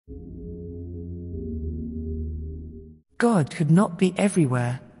God could not be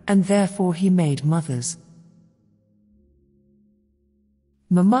everywhere, and therefore he made mothers.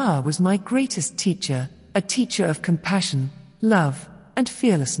 Mama was my greatest teacher, a teacher of compassion, love, and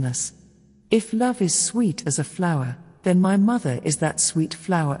fearlessness. If love is sweet as a flower, then my mother is that sweet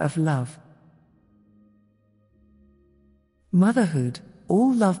flower of love. Motherhood,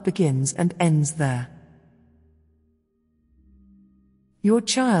 all love begins and ends there. Your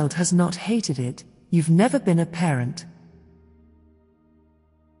child has not hated it, you've never been a parent.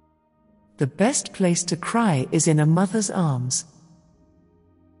 The best place to cry is in a mother's arms.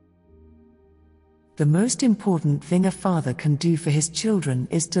 The most important thing a father can do for his children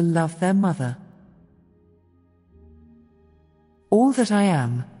is to love their mother. All that I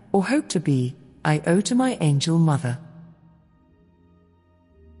am, or hope to be, I owe to my angel mother.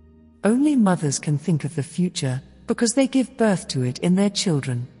 Only mothers can think of the future, because they give birth to it in their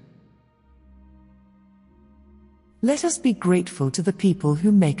children. Let us be grateful to the people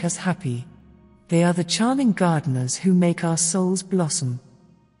who make us happy. They are the charming gardeners who make our souls blossom.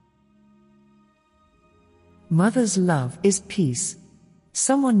 Mother's love is peace.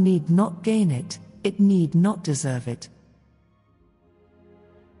 Someone need not gain it, it need not deserve it.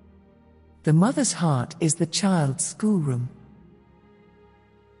 The mother's heart is the child's schoolroom.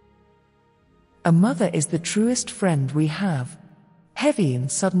 A mother is the truest friend we have. Heavy and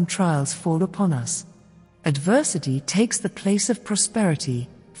sudden trials fall upon us. Adversity takes the place of prosperity,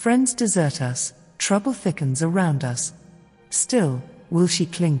 friends desert us, trouble thickens around us. Still, will she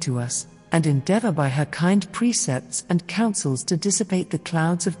cling to us, and endeavor by her kind precepts and counsels to dissipate the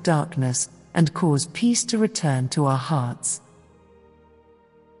clouds of darkness, and cause peace to return to our hearts.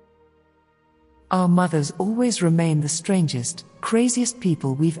 Our mothers always remain the strangest, craziest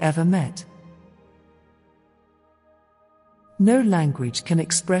people we've ever met. No language can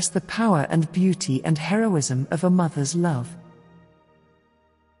express the power and beauty and heroism of a mother's love.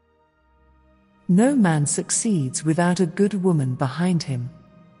 No man succeeds without a good woman behind him.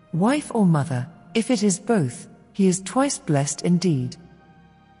 Wife or mother, if it is both, he is twice blessed indeed.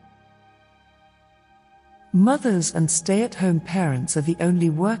 Mothers and stay-at-home parents are the only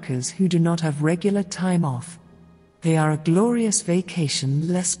workers who do not have regular time off. They are a glorious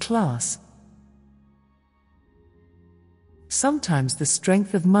vacation-less class. Sometimes the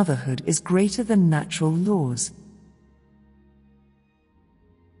strength of motherhood is greater than natural laws.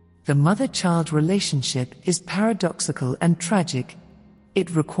 The mother-child relationship is paradoxical and tragic.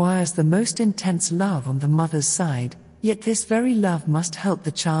 It requires the most intense love on the mother's side, yet this very love must help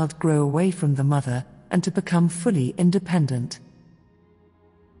the child grow away from the mother and to become fully independent.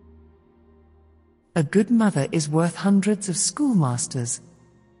 A good mother is worth hundreds of schoolmasters.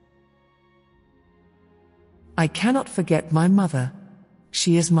 I cannot forget my mother.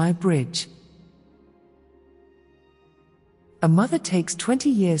 She is my bridge. A mother takes 20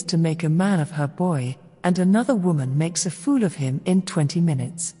 years to make a man of her boy, and another woman makes a fool of him in 20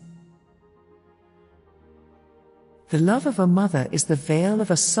 minutes. The love of a mother is the veil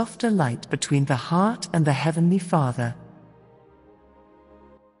of a softer light between the heart and the Heavenly Father.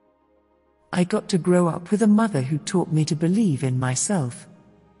 I got to grow up with a mother who taught me to believe in myself.